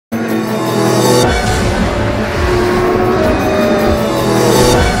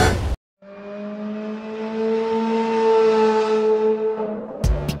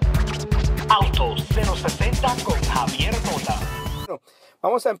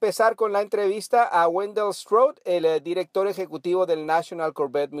vamos a empezar con la entrevista a Wendell Strode, el director ejecutivo del National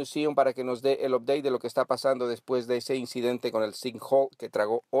Corvette Museum, para que nos dé el update de lo que está pasando después de ese incidente con el sinkhole que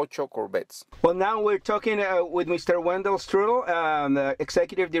tragó 8 Corvettes. Well, now we're talking with Mr. Wendell Strode, the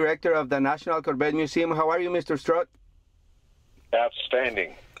executive director of the National Corvette Museum. How are you, Mr. Strode?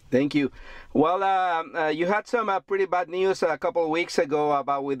 Outstanding. Thank you. Well, you had some pretty bad news a couple of weeks ago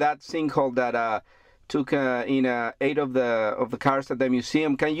about with that sinkhole that took in 8 of the cars at the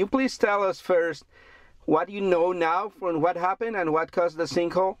museum. Can you please tell us first what you know now from what happened and what caused the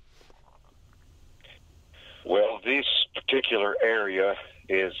sinkhole? Well, this particular area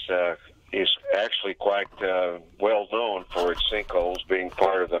is actually quite well known for its sinkholes, being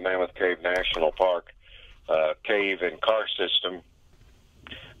part of the Mammoth Cave National Park cave and car system.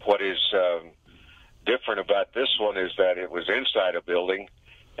 What is different about this one is that it was inside a building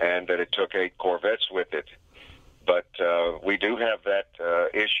and that it took 8 Corvettes with it. But we do have that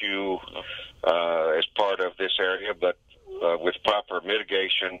issue as part of this area, but with proper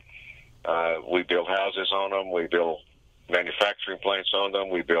mitigation, we build houses on them, we build manufacturing plants on them,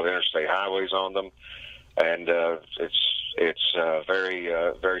 we build interstate highways on them, and it's very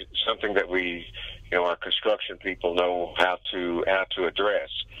something that we, our construction people know how to address.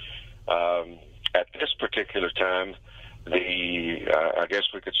 At this particular time, I guess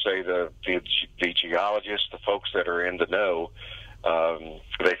we could say the geologists, the folks that are in the know,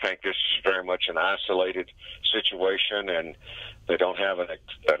 they think this is very much an isolated situation, and they don't have an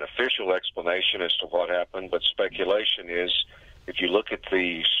official explanation as to what happened. But speculation is, if you look at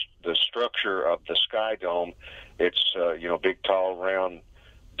the structure of the sky dome, it's big, tall, round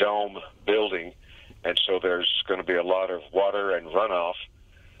dome building, and so there's going to be a lot of water and runoff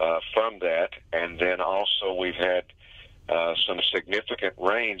from that. And then also we've had some significant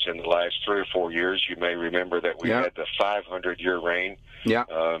rains in the last 3 or 4 years. You may remember that we had the 500-year rain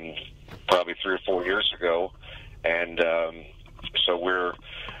probably 3 or 4 years ago. And so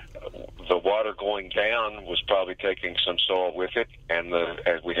the water going down was probably taking some soil with it. And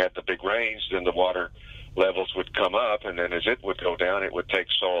as we had the big rains, then the water levels would come up, and then as it would go down, it would take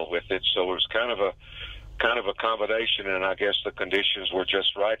soil with it. So it was kind of a combination, and I guess the conditions were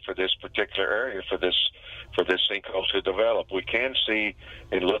just right for this particular area, for this sinkhole to develop. We can see,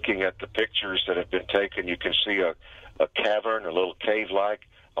 in looking at the pictures that have been taken, you can see a cavern, a little cave-like,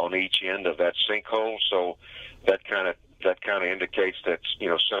 on each end of that sinkhole. So that kind of indicates that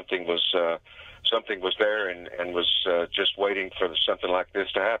something was there and was just waiting for something like this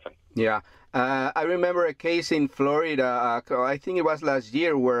to happen. Yeah, I remember a case in Florida. I think it was last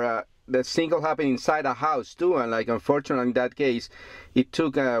year where the sinkhole happened inside a house too, and unfortunately in that case, it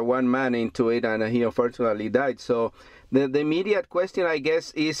took one man into it, and he unfortunately died. So the immediate question, I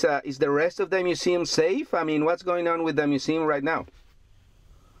guess, is the rest of the museum safe? I mean, what's going on with the museum right now?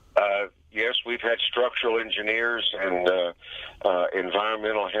 Yes, we've had structural engineers and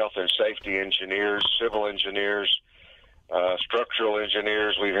environmental health and safety engineers, civil engineers, structural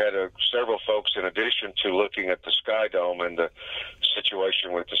engineers. We've had several folks, in addition to looking at the sky dome and the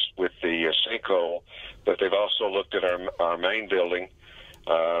situation with the sinkhole, but they've also looked at our main building,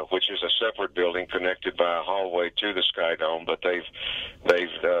 which is a separate building connected by a hallway to the sky dome. But they've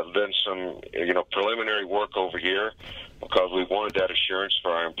done some preliminary work over here because we wanted that assurance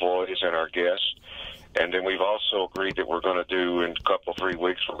for our employees and our guests. And then we've also agreed that we're going to do, in a couple, 3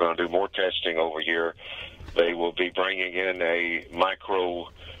 weeks, we're going to do more testing over here. They will be bringing in a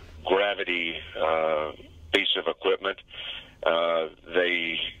microgravity piece of equipment.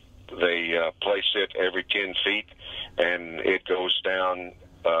 They place it every 10 feet, and it goes down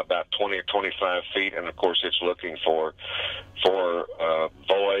about 20 or 25 feet, and of course it's looking for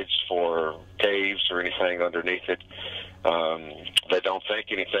voids, for caves or anything underneath it. They don't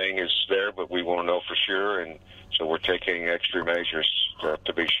think anything is there, but we want to know for sure, and so we're taking extra measures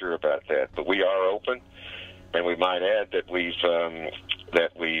to be sure about that. But we are open, and we might add that we've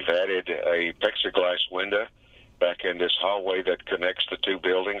added a plexiglass window back in this hallway that connects the 2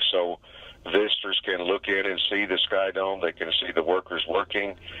 buildings, so visitors can look in and see the sky dome. They can see the workers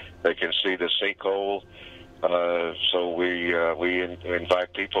working. They can see the sinkhole. So we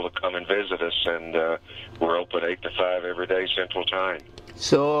invite people to come and visit us, and we're open 8 to 5 every day Central Time.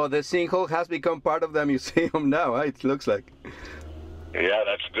 So the sinkhole has become part of the museum now, huh? It looks like. Yeah,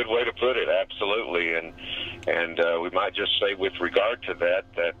 that's a good way to put it. Absolutely, and we might just say, with regard to that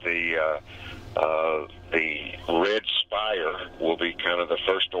the red spire will be kind of the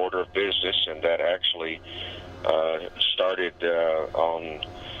first order of business, and that actually started on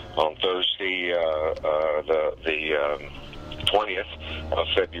Thursday. 20th of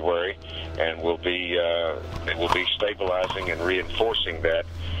February, and it will be stabilizing and reinforcing that,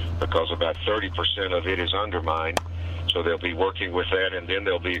 because about 30% of it is undermined. So they'll be working with that, and then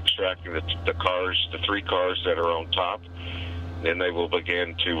they'll be extracting the cars, the 3 cars that are on top. Then they will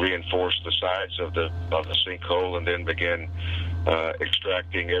begin to reinforce the sides of the sinkhole, and then begin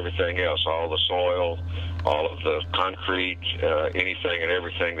extracting everything else, all the soil, all of the concrete, anything and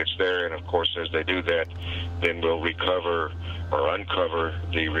everything that's there. And of course, as they do that, then we'll recover or uncover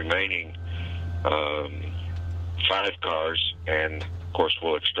the remaining 5 cars, and of course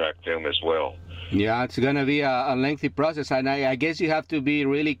we'll extract them as well. Yeah, it's going to be a lengthy process, and I guess you have to be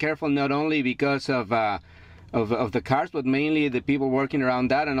really careful, not only because of the cars, but mainly the people working around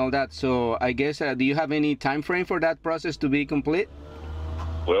that and all that. So I guess, do you have any time frame for that process to be complete?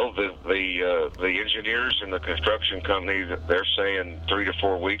 Well, the engineers and the construction company, they're saying 3 to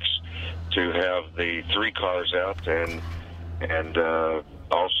 4 weeks to have the 3 cars out, and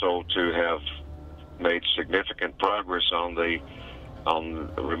also to have made significant progress on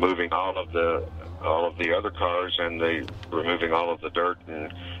removing all of the other cars, and removing all of the dirt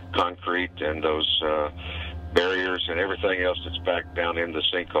and concrete and those barriers and everything else that's back down in the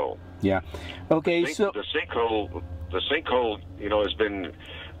sinkhole. Yeah. Okay. So the sinkhole, you know, has been.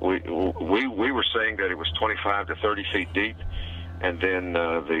 We were saying that it was 25 to 30 feet deep, and then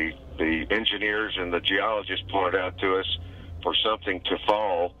the engineers and the geologists pointed out to us, for something to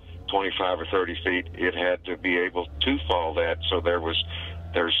fall 25 or 30 feet, it had to be able to fall that. So there's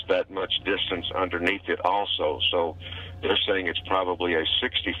that much distance underneath it also. So they're saying it's probably a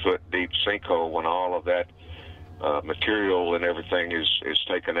 60-foot deep sinkhole when all of that material and everything is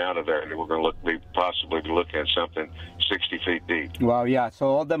taken out of there. And we're going to possibly be looking at something 60 feet deep. Wow, yeah. So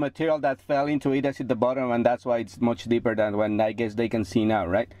all the material that fell into it is at the bottom, and that's why it's much deeper than when I guess they can see now,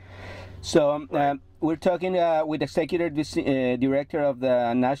 right? So we're talking with Executive Director of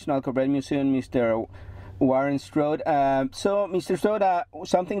the National Corvette Museum, Mr. Warren Strode. So, Mr. Strode,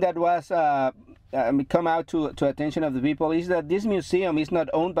 something that was come out to attention of the people is that this museum is not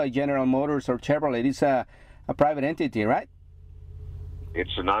owned by General Motors or Chevrolet. It's a private entity, right?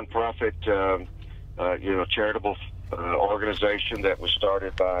 It's a nonprofit, charitable organization that was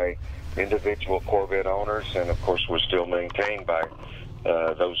started by individual Corvette owners, and of course was still maintained by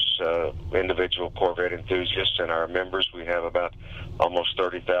those individual Corvette enthusiasts and our members. We have about almost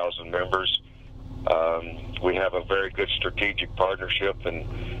 30,000 members. We have a very good strategic partnership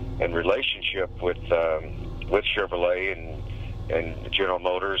and relationship with Chevrolet and General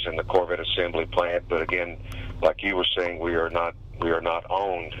Motors and the Corvette assembly plant. But again, like you were saying, we are not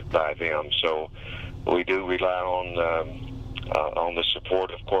owned by them. So we do rely on the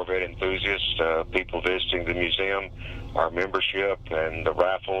support of Corvette enthusiasts, people visiting the museum, our membership, and the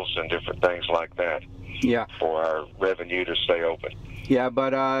raffles and different things like that. Yeah. For our revenue to stay open. Yeah,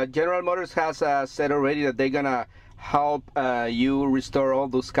 but General Motors has said already that they're gonna help you restore all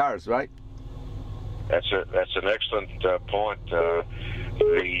those cars, right? That's an excellent point.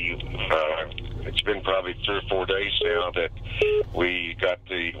 It's been probably 3 or 4 days now that we got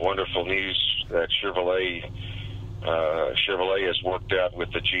the wonderful news that Chevrolet has worked out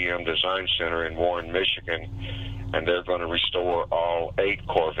with the GM Design Center in Warren, Michigan, and they're going to restore all 8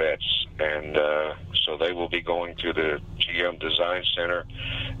 Corvettes, and so they will be going to the GM Design Center.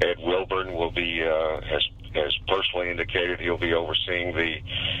 Ed Wilburn will be has personally indicated he'll be overseeing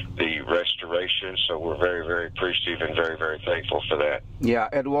the restoration. So we're very, very appreciative and very, very thankful for that. Yeah,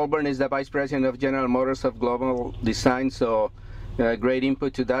 Ed Wilburn is the Vice President of General Motors of Global Design. So great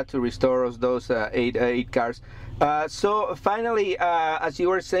input to that, to restore those 8 cars. So finally, as you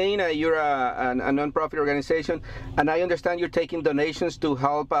were saying, you're a non-profit organization, and I understand you're taking donations to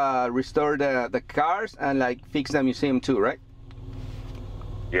help restore the cars and like fix the museum too, right?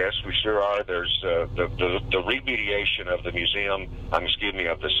 Yes, we sure are. There's the remediation of the museum, of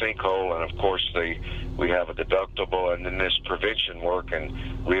the sinkhole, and of course we have a deductible, and then this prevention work and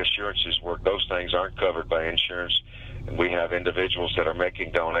reassurances work. Those things aren't covered by insurance. And we have individuals that are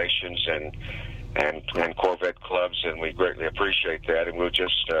making donations and Corvette clubs, and we greatly appreciate that. And we'll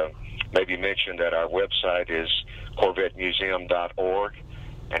just maybe mention that our website is CorvetteMuseum.org,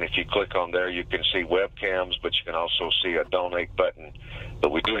 and if you click on there, you can see webcams, but you can also see a donate button.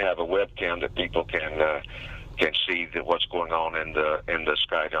 But we do have a webcam that people can see what's going on in the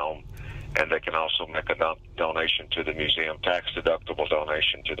Sky Dome, and they can also make a donation to the museum, tax-deductible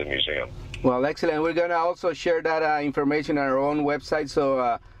donation to the museum. Well, excellent. We're going to also share that information on our own website,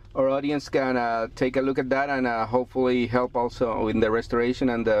 so our audience can take a look at that and hopefully help also in the restoration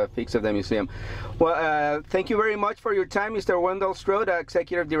and the fix of the museum. Well, thank you very much for your time, Mr. Wendell Strode,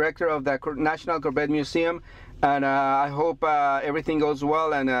 Executive Director of the National Corvette Museum. And I hope everything goes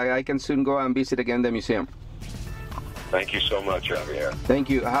well and I can soon go and visit again the museum. Thank you so much, Javier. Thank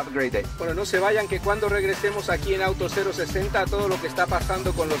you. Have a great day. Bueno, no se vayan, que cuando regresemos aquí en Auto 060, todo lo que está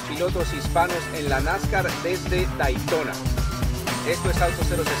pasando con los pilotos hispanos en la NASCAR desde Daytona. Esto es Auto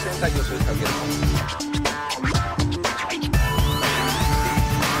 060, yo soy Javier Montes.